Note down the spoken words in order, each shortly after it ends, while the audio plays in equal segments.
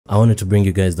I wanted to bring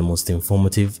you guys the most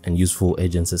informative and useful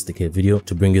Agents SDK video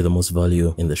to bring you the most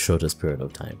value in the shortest period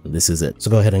of time. And this is it. So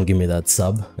go ahead and give me that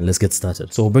sub and let's get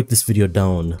started. So we'll break this video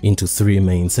down into 3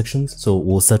 main sections. So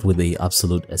we'll start with the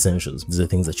absolute essentials. These are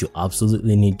things that you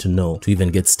absolutely need to know to even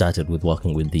get started with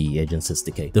working with the Agents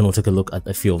SDK. Then we'll take a look at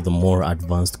a few of the more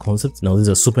advanced concepts. Now these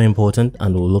are super important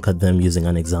and we'll look at them using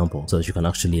an example so that you can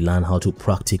actually learn how to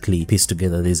practically piece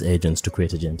together these agents to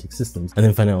create agentic systems. And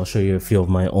then finally I'll show you a few of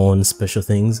my own special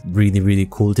things, really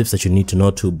cool tips that you need to know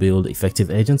to build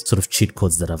effective agents, sort of cheat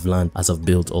codes that I've learned as I've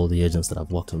built all the agents that I've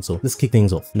worked on. So let's kick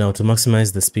things off. Now to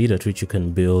maximize the speed at which you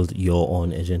can build your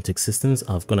own agentic systems,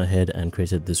 I've gone ahead and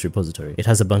created this repository. It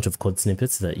has a bunch of code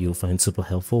snippets that you'll find super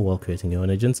helpful while creating your own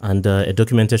agents, and a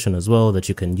documentation as well that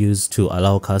you can use to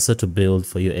allow Cursor to build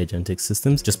for your agentic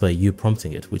systems just by you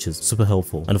prompting it, which is super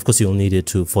helpful. And of course you'll need it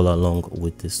to follow along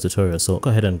with this tutorial. So go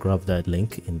ahead and grab that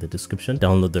link in the description,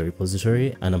 download the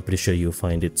repository, and I'm pretty sure you'll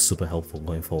find it super helpful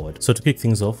going forward. So to kick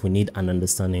things off, we need an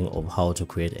understanding of how to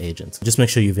create agents. Just make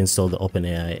sure you've installed the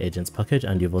OpenAI agents package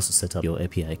and you've also set up your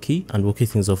API key, and we'll kick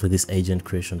things off with this agent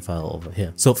creation file over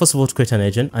here. So first of all, to create an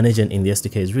agent in the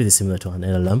SDK is really similar to an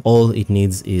LLM. All it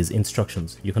needs is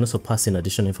instructions. You can also pass in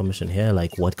additional information here,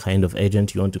 like what kind of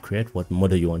agent you want to create, what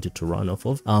model you want it to run off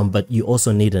of, but you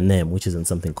also need a name, which isn't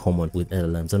something common with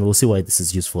LLMs, and we'll see why this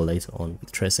is useful later on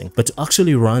with tracing. But to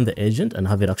actually run the agent and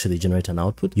have it actually generate an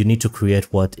output, you need to create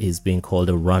what is being called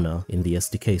a runner in the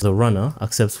SDK. The runner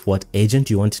accepts what agent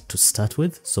you want it to start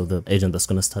with, so the agent that's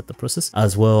going to start the process,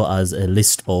 as well as a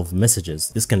list of messages.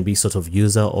 This can be sort of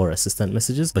user or assistant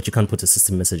messages, but you can't put a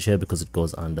system message here because it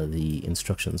goes under the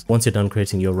instructions. Once you're done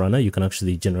creating your runner, you can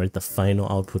actually generate the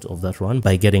final output of that run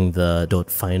by getting the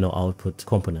 .final output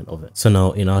component of it. So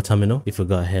now in our terminal, if we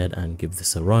go ahead and give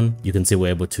this a run, you can see we're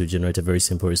able to generate a very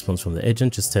simple response from the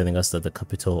agent, just telling us that the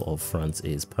capital of France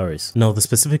is Paris. Now the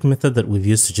specific method that we've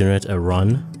used to generate a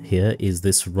run here is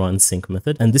this run sync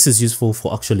method, and this is useful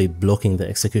for actually blocking the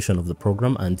execution of the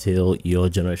program until your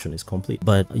generation is complete.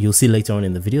 But you'll see later on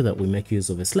in the video that we make use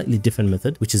of a slightly different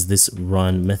method, which is this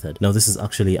run method. Now this is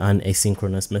actually an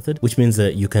asynchronous method, which means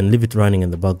that you can leave it running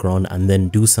in the background and then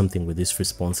do something with this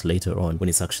response later on when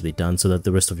it's actually done, so that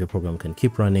the rest of your program can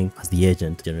keep running as the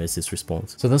agent generates this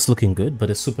response. So that's looking good, but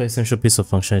a super essential piece of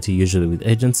functionality usually with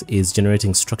agents is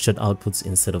generating structured outputs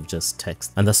instead of just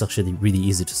text, and that's actually really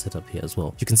easy to set up here as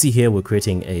well. You can see here we're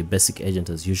creating a basic agent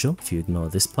as usual, if you ignore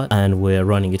this part, and we're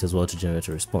running it as well to generate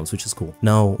a response, which is cool.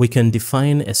 Now we can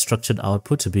define a structured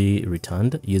output to be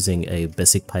returned using a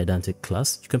basic Pydantic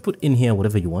class. You can put in here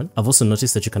whatever you want. I've also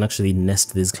noticed that you can actually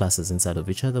nest these classes inside of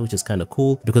each other, which is kind of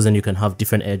cool, because then you can have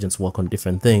different agents work on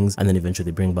different things and then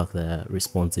eventually bring back the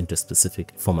response into a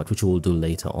specific format, which we'll do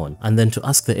later on. And then to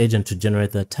ask the agent to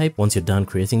generate that type, once you're done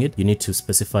creating it, you need to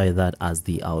specify that as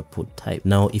the output type.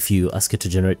 Now if you ask it to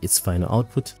generate its final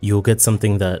output, you'll get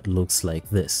something that looks like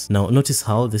this. Now notice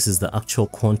how this is the actual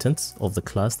contents of the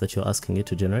class that you're asking it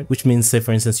to generate, which means, say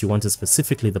for instance you wanted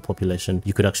specifically the population,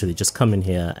 you could actually just come in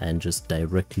here and just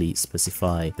directly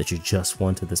specify that you just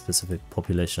wanted the specific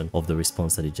population of the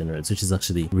response that it generates, which is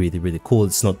actually really cool.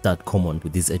 It's not that common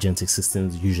with these agentic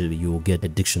systems. Usually you will get a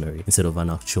dictionary instead of an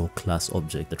actual class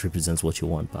object that represents what you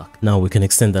want back. Now we can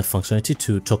extend that functionality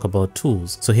to talk about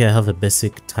tools. So here I have a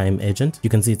basic time agent. You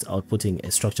can see it's outputting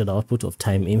a structured output of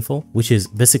time info, which is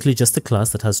basically just a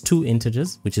class that has 2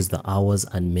 integers, which is the hours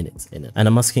and minutes in it. And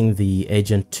I'm asking the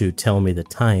agent to tell me the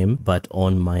time, but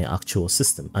on my actual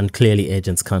system. And clearly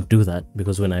agents can't do that,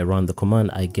 because when I run the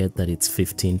command, I get that it's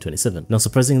 15:27. Now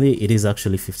surprisingly, it is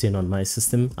actually 15 on my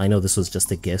system. I know this was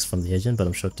just a guess from the agent, but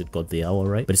I'm shocked it got the hour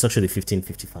right, but it's actually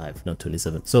 15:55, not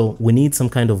 27. So we need some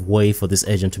kind of way for this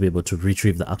agent to be able to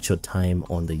retrieve the actual time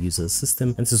on the user's system,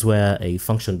 and this is where a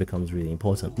function becomes really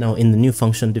important. Now in the new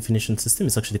function definition system,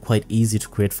 it's actually quite easy to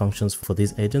create functions for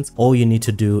these agents. All you need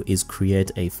to do is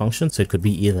create a function, so it could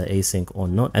be either async or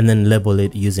not, and then label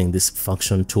it using this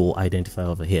function tool identifier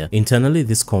over here. Internally,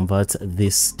 this converts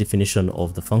this definition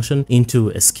of the function into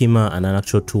a schema and an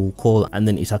actual tool call, and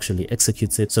then it actually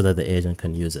executes it so that the agent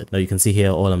can use it. Now you can see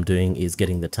here all I'm doing is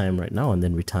getting the time right now and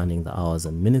then returning the hours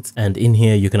and minutes, and in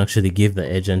here you can actually give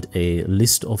the agent a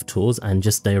list of tools and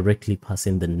just directly pass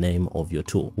in the name of your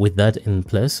tool. With that in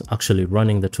place, actually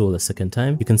running the tool a second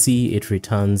time, you can see it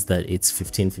returns that it's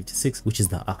 15:56, which is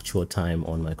the actual time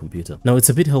on my computer. Now it's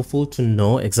a bit helpful to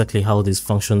know exactly how these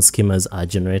function schemas are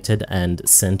generated and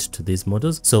sent to these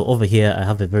models. So over here I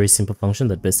have a very simple function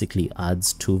that basically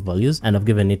adds 2 values, and I've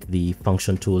given it the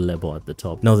function tool label at the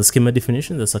top. Now the schema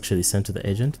definition that's actually sent to the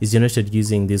agent is generated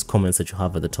using these comments that you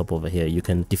have at the top over here. You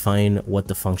can define what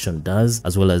the function does,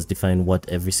 as well as define what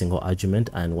every single argument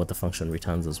and what the function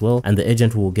returns as well, and the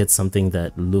agent will get something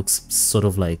that looks looks sort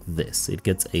of like this. It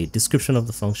gets a description of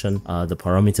the function, the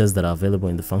parameters that are available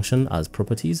in the function as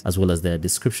properties, as well as their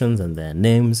descriptions and their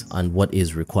names and what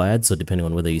is required. So depending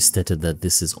on whether you stated that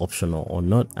this is optional or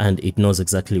not, and it knows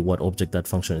exactly what object that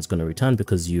function is going to return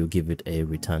because you give it a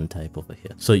return type over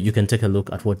here. So you can take a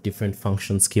look at what different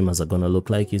function schemas are going to look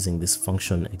like using this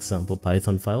function example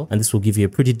Python file, and this will give you a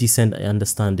pretty decent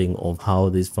understanding of how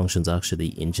these functions are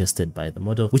actually ingested by the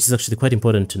model, which is actually quite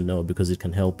important to know because it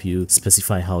can help you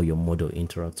specify how your model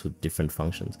interacts with different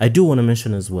functions. I do want to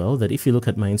mention as well that if you look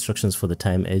at my instructions for the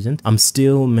time agent, I'm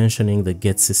still mentioning the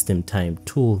get system time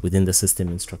tool within the system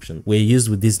instruction. We're used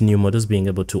with these new models being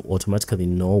able to automatically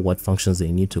know what functions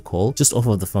they need to call just off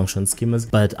of the function schemas,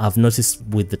 but I've noticed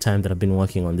with the time that I've been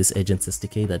working on this Agents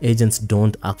SDK that agents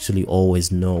don't actually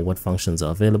always know what functions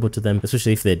are available to them,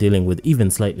 especially if they're dealing with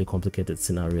even slightly complicated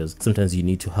scenarios. Sometimes you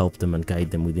need to help them and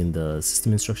guide them within the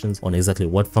system instructions on exactly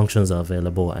what functions are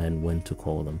available and when to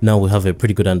call them. Now we have a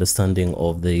pretty good understanding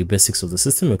of the basics of the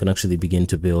system. We can actually begin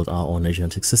to build our own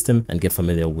agentic system and get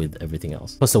familiar with everything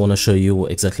else. First, I want to show you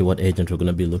exactly what agent we're going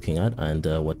to be looking at and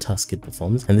what task it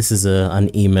performs. And this is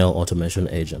an email automation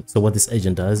agent. So what this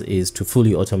agent does is to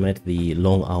fully automate the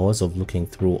long hours of looking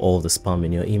through all the spam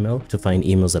in your email to find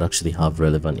emails that actually have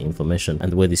relevant information.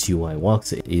 And the way this UI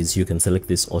works is you can select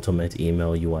this automate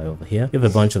email UI over here. You have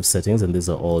a bunch of settings, and these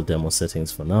are all demo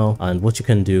settings for now. And what you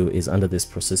can do is under this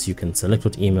process, you can select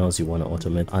what emails you want to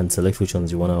automate and select which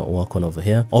ones you want to work on over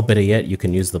here. Or better yet, you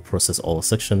can use the process all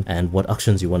section and what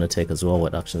actions you want to take as well,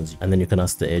 what actions, and then you can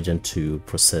ask the agent to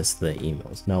process the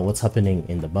emails. Now what's happening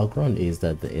in the background is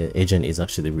that the agent is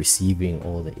actually receiving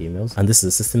all the emails, and this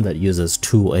is a system that uses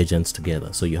two agents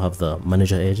together. So you have the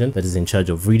manager agent that is in charge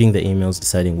of reading the emails,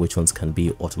 deciding which ones can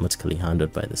be automatically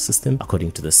handled by the system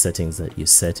according to the settings that you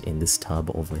set in this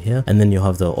tab over here. And then you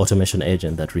have the automation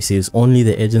agent that receives only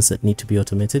the agents that need to be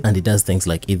automated, and it does things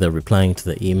like either replying to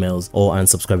the emails or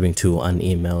unsubscribing to an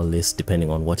email list depending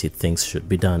on what it thinks should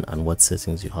be done and what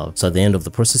settings you have. So at the end of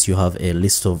the process, you have a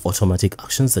list of automatic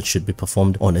actions that should be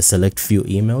performed on a select few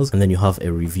emails, and then you have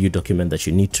a review document that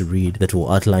you need to read that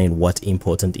will outline what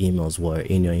important emails were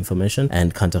in your information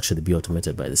and can't actually be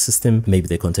automated by the system. Maybe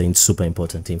they contain super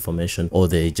important information, or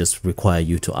they just require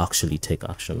you to actually take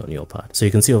action on your part. So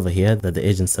you can see over here that the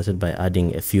agent started by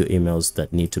adding a few emails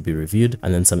that need to be reviewed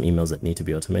and then some emails that need to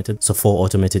be automated. So 4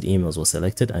 automated emails were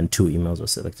selected and 2 emails were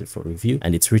selected for review,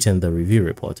 and it's written the review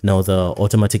report. Now the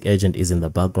automatic agent is in the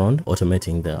background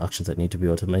automating the actions that need to be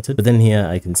automated, but then here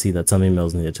I can see that some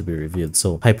emails needed to be reviewed.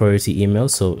 So high priority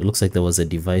emails, so it looks like there was a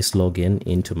device login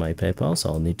into my PayPal, so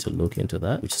I'll need to look into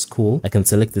that, which is cool. I can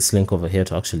select this link over here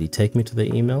to actually take me to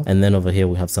the email, and then over here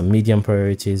we have some medium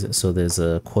priorities. So there's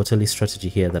a quarterly strategy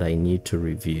here that I need to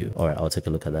review. All right, I'll take a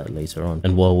look at that later on.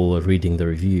 And while we were reading the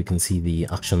review, you can see the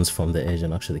actions from the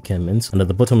agent actually came in. And at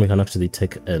the bottom we can actually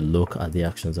take a look at the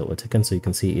actions that were taken. So you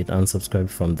can see it unsubscribed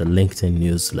from the LinkedIn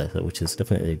newsletter, which is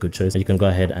definitely a good choice. And you can go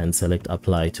ahead and select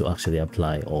apply to actually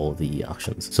apply all the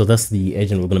actions. So that's the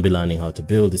agent we're going to be learning how to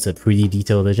build. It's a pretty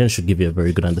detailed agent, should give you a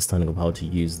very good understanding of how to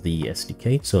use the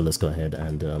SDK. So let's go ahead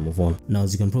and move on. Now,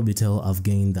 as you can probably tell, I've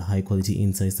gained the high quality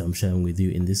insights that I'm sharing with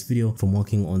you in this video from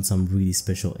working on some really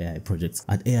special AI projects.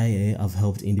 At AIA, I've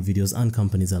helped individuals and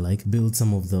companies alike build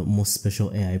some of the most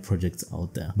special AI projects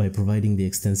out there by providing the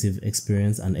extensive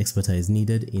experience and expertise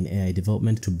needed in AI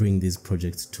development to bring these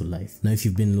projects to life. Now, if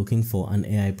you've been looking for an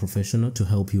AI professional to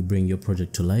help you bring your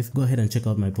project to life, go ahead and check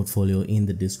out my portfolio in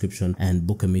the description and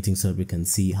book a meeting so that we can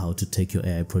see how to take your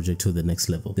AI project to the next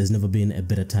level. There's never been a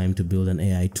better time to build an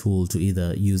AI tool to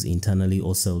either use internally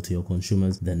or sell to your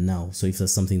consumers than now. So if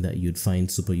that's something that you'd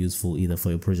find super useful either for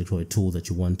your project or a tool that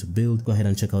you want to build, go ahead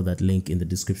and check out that link in the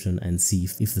description and see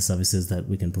if the services that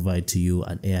we can provide to you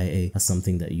at AIA are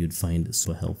something that you'd find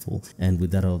super helpful. And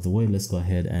with that out of the way, let's go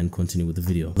ahead and continue with the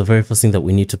video. The very first thing that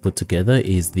we need to put together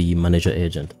is the manager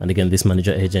agent. And again, this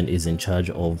manager agent is in charge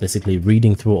of basically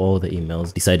reading through all the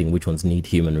emails, deciding which ones need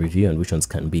human review and which ones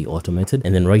can be automated,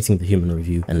 and then writing the human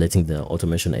review and letting the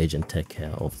automation agent take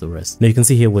care of the rest. Now you can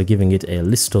see here we're giving it a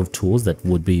list of tools that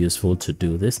would be useful to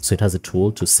do this. So it has a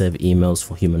tool to save emails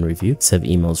for human review, save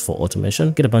emails for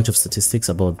automation, get a bunch of statistics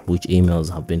about which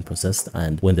emails have been processed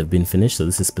and when they've been finished. So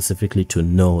this is specifically to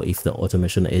know if the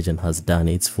automation agent has done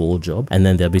its full job, and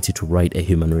then the ability to write a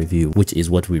human review, which is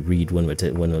what we read when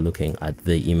we're looking at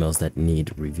the emails that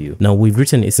need review. Now we've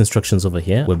written its instructions over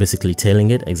here. We're basically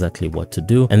telling it exactly what to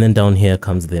do, and then down here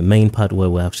comes the main part where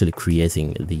we're actually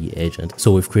creating the agent.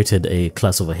 So we've created a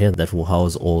class over here that will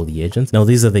house all the agents. Now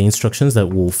these are the instructions that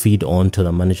will feed on to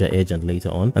the manager agent later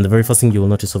on, and the very first thing you will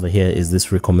notice over here is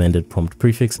this recommended prompt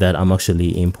prefix that I'm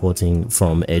actually importing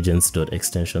from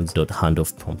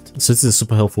agents.extensions.handoffPrompt. So this is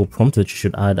super helpful powerful prompt that you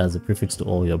should add as a prefix to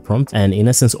all your prompts. And in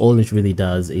essence, all it really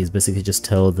does is basically just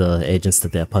tell the agents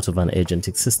that they're part of an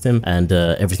agentic system and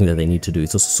everything that they need to do.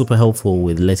 It's also super helpful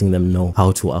with letting them know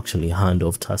how to actually hand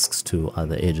off tasks to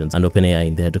other agents. And OpenAI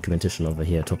in their documentation over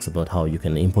here talks about how you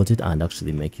can import it and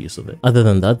actually make use of it. Other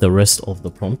than that, the rest of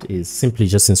the prompt is simply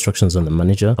just instructions on the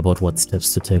manager about what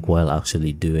steps to take while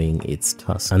actually doing its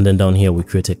task. And then down here, we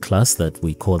create a class that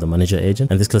we call the manager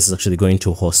agent. And this class is actually going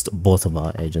to host both of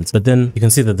our agents. But then you can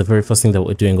see that the very first thing that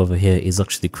we're doing over here is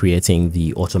actually creating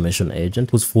the automation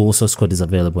agent, whose full source code is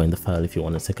available in the file if you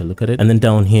want to take a look at it. And then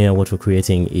down here, what we're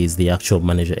creating is the actual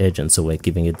manager agent. So we're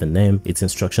giving it the name, its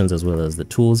instructions, as well as the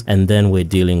tools. And then we're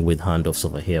dealing with handoffs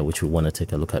over here, which we want to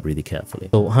take a look at really carefully.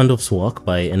 So handoffs work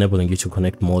by enabling you to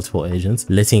connect multiple agents,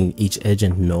 letting each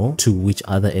agent know to which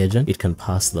other agent it can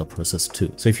pass the process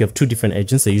to. So if you have two different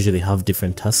agents, they usually have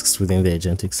different tasks within the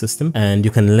agentic system, and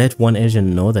you can let one agent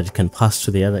know that it can pass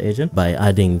to the other agent by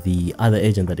adding the other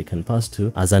agent that it can pass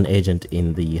to as an agent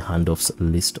in the handoffs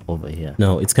list over here.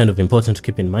 Now, it's kind of important to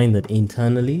keep in mind that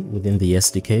internally within the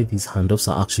SDK, these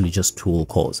handoffs are actually just tool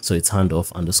calls. So it's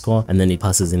handoff underscore, and then it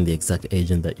passes in the exact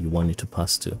agent that you want it to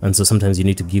pass to. And so sometimes you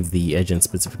need to give the agent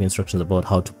specific instructions about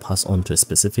how to pass on to a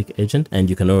specific agent, and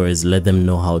you can always let them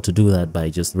know how to do that by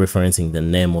just referencing the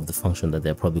name of the function that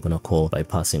they're probably going to call by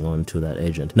passing on to that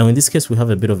agent. Now, in this case, we have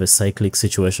a bit of a cyclic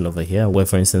situation over here where,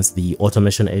 for instance, the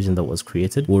automation agent that was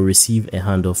created will receive a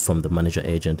handoff from the manager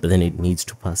agent, but then it needs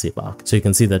to pass it back. So you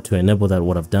can see that to enable that,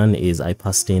 what I've done is I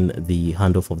passed in the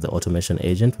handoff of the automation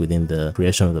agent within the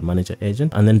creation of the manager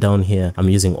agent. And then down here, I'm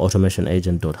using automation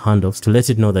agent.handoffs to let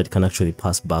it know that it can actually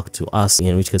pass back to us,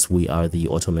 in which case we are the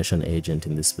automation agent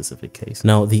in this specific case.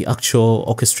 Now, the actual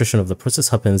orchestration of the process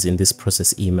happens in this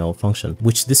process email function,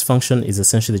 which this function is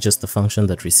essentially just the function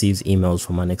that receives emails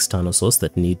from an external source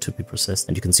that need to be processed.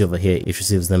 And you can see over here, it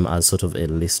receives them as sort of a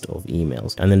list of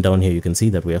emails. And then down here, you can see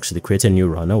that we actually create a new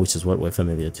runner, which is what we're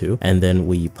familiar to. And then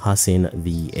we pass in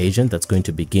the agent that's going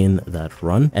to begin that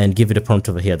run and give it a prompt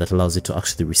over here that allows it to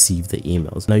actually receive the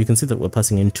emails. Now you can see that we're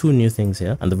passing in two new things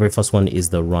here. And the very first one is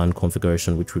the run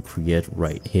configuration, which we create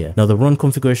right here. Now the run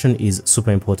configuration is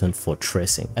super important for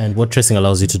tracing. And what tracing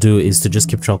allows you to do is to just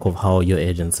keep track of how your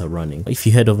agents are running. If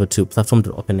you head over to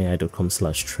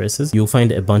platform.openai.com/traces, you'll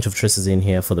find a bunch of traces in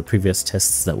here for the previous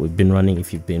tests that we've been running,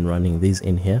 if you've been running these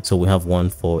in here. So we have one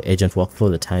for agent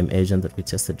workflow, the time agent that we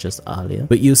tested just earlier.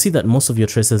 But you'll see that most of your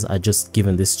traces are just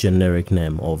given this generic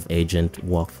name of agent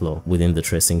workflow within the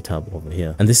tracing tab over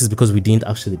here. And this is because we didn't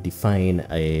actually define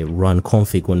a run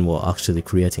config when we're actually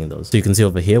creating those. So you can see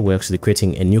over here, we're actually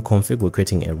creating a new config. We're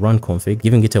creating a run config,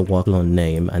 giving it a workflow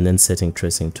name, and then setting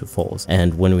tracing to false.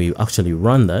 And when we actually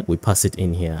run that, we pass it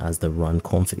in here as the run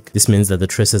config. This means that the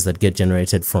traces that get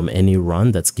generated from any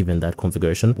run that's given that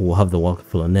configuration will have the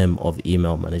workflow name of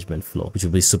email management flow, which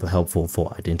will be super helpful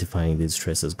for identifying these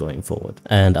traces going forward.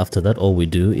 And after that, all we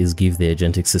do is give the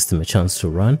agentic system a chance to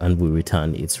run, and we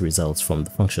return its results from the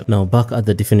function. Now, back at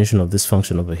the definition of this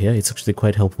function over here, it's actually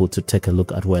quite helpful to take a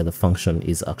look at where the function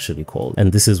is actually called.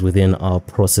 And this is within our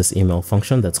process email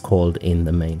function that's called in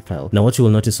the main file. Now, what you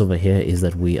will notice over here is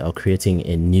that we are creating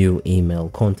a new email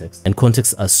context, and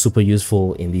contexts are super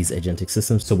useful in these agentic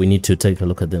systems. So we need to take a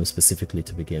look at them specifically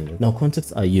to begin with. Now,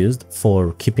 contexts are used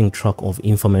for keeping track of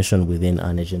information within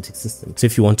an agentic system. So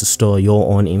if you want to store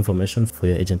your own information for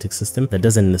your agentic system that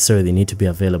doesn't necessarily need to be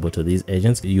available to these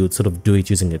agents, you would sort of do it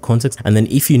using a context. And then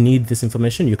if you need this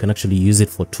information, you can actually use it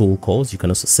for tool calls. You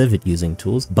can also save it using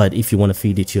tools. But if you want to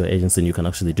feed it to your agents, then you can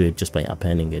actually do it just by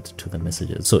appending it to the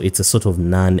messages. So it's a sort of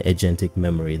non-agentic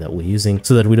memory that we're using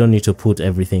so that we don't need to put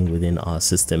everything within our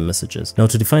system messages. Now,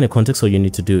 to define a context, all you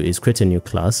need to do is create a new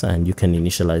class, and you can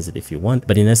initialize it if you want.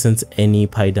 But in essence, any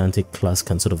Pydantic class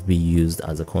can sort of be used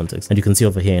as a context. And you can see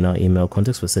over here in our email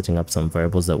context, we're setting up some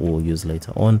variables that we'll use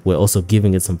later on. We're also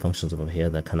giving it some functions over here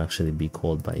that can actually be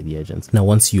called by the agents. Now,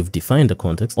 once you've defined a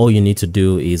context, all you need to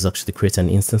do is actually create an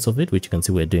instance of it, which you can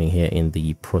see we're doing here in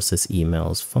the process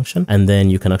emails function. And then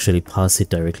you can actually pass it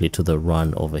directly to the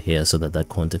run over here so that that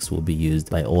context will be used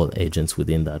by all agents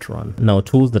within that run. Now,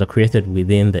 tools that are created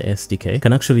within the SDK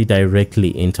can actually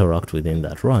directly interact within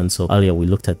that run. So earlier we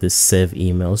looked at this save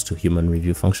emails to human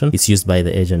review function. It's used by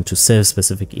the agent to save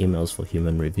specific emails for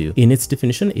human review. In its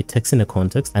definition, it takes in a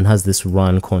context and has this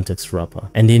run context wrapper.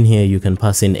 And in here, you can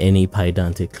pass in any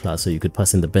Pydantic class. So you could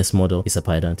pass in the best model, it's a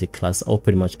Pydantic class, or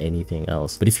pretty much anything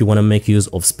else. But if you want to make use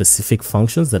of specific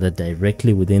functions that are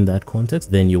directly within that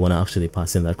context, then you want to actually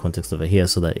pass in that context over here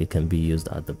so that it can be used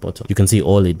at the bottom. You can see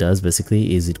all it does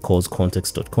basically is it calls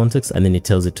context.context, and then it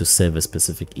tells it to save a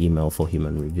specific email for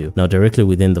human review. Now, directly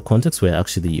within the context, we're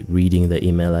actually reading the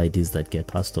email IDs that get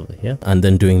passed over here and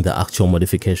then doing the actual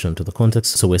modification modification to the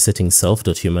context. So we're setting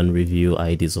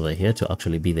self.humanReviewIDs over here to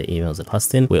actually be the emails that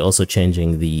passed in. We're also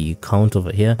changing the count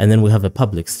over here, and then we have a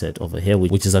public state over here,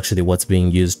 which is actually what's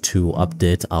being used to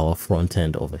update our front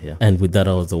end over here. And with that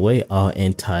out of the way, our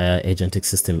entire agentic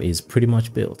system is pretty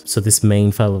much built. So this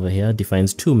main file over here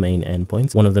defines two main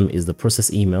endpoints. One of them is the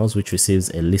process emails, which receives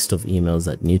a list of emails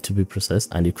that need to be processed,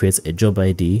 and it creates a job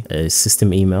ID, a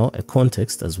system email, a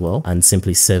context as well, and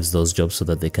simply saves those jobs so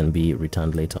that they can be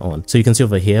returned later on. So you can see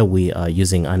over here, we are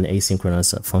using an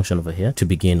asynchronous function over here to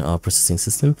begin our processing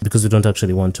system, because we don't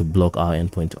actually want to block our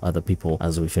endpoint to other people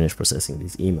as we finish processing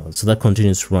these emails. So that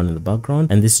continues to run in the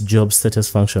background, and this job status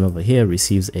function over here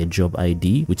receives a job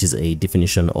ID, which is a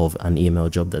definition of an email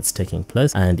job that's taking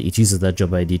place, and it uses that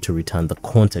job ID to return the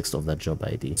context of that job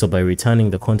ID. So by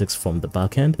returning the context from the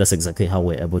backend, that's exactly how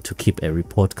we're able to keep a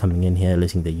report coming in here,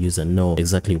 letting the user know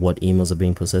exactly what emails are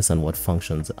being processed and what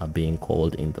functions are being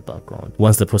called in the background.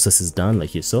 Once the process is done,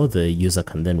 like you saw, the user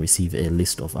can then receive a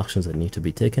list of actions that need to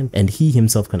be taken, and he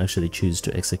himself can actually choose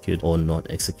to execute or not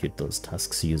execute those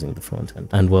tasks using the front end.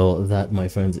 And well, that, my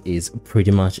friends, is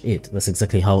pretty much it. That's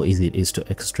exactly how easy it is to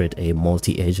orchestrate a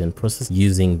multi-agent process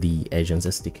using the Agents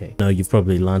SDK. Now, you've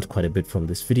probably learned quite a bit from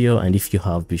this video, and if you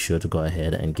have, be sure to go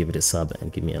ahead and give it a sub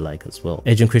and give me a like as well.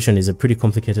 Agent creation is a pretty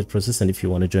complicated process, and if you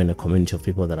want to join a community of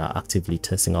people that are actively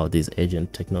testing out these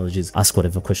agent technologies, ask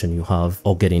whatever question you have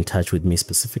or get in touch with me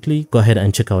specifically, go ahead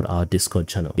and check out our Discord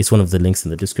channel. It's one of the links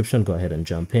in the description. Go ahead and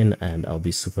jump in, and I'll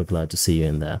be super glad to see you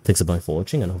in there. Thanks a bunch for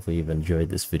watching, and hopefully you've enjoyed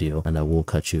this video, and I will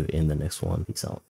catch you in the next one. Peace out.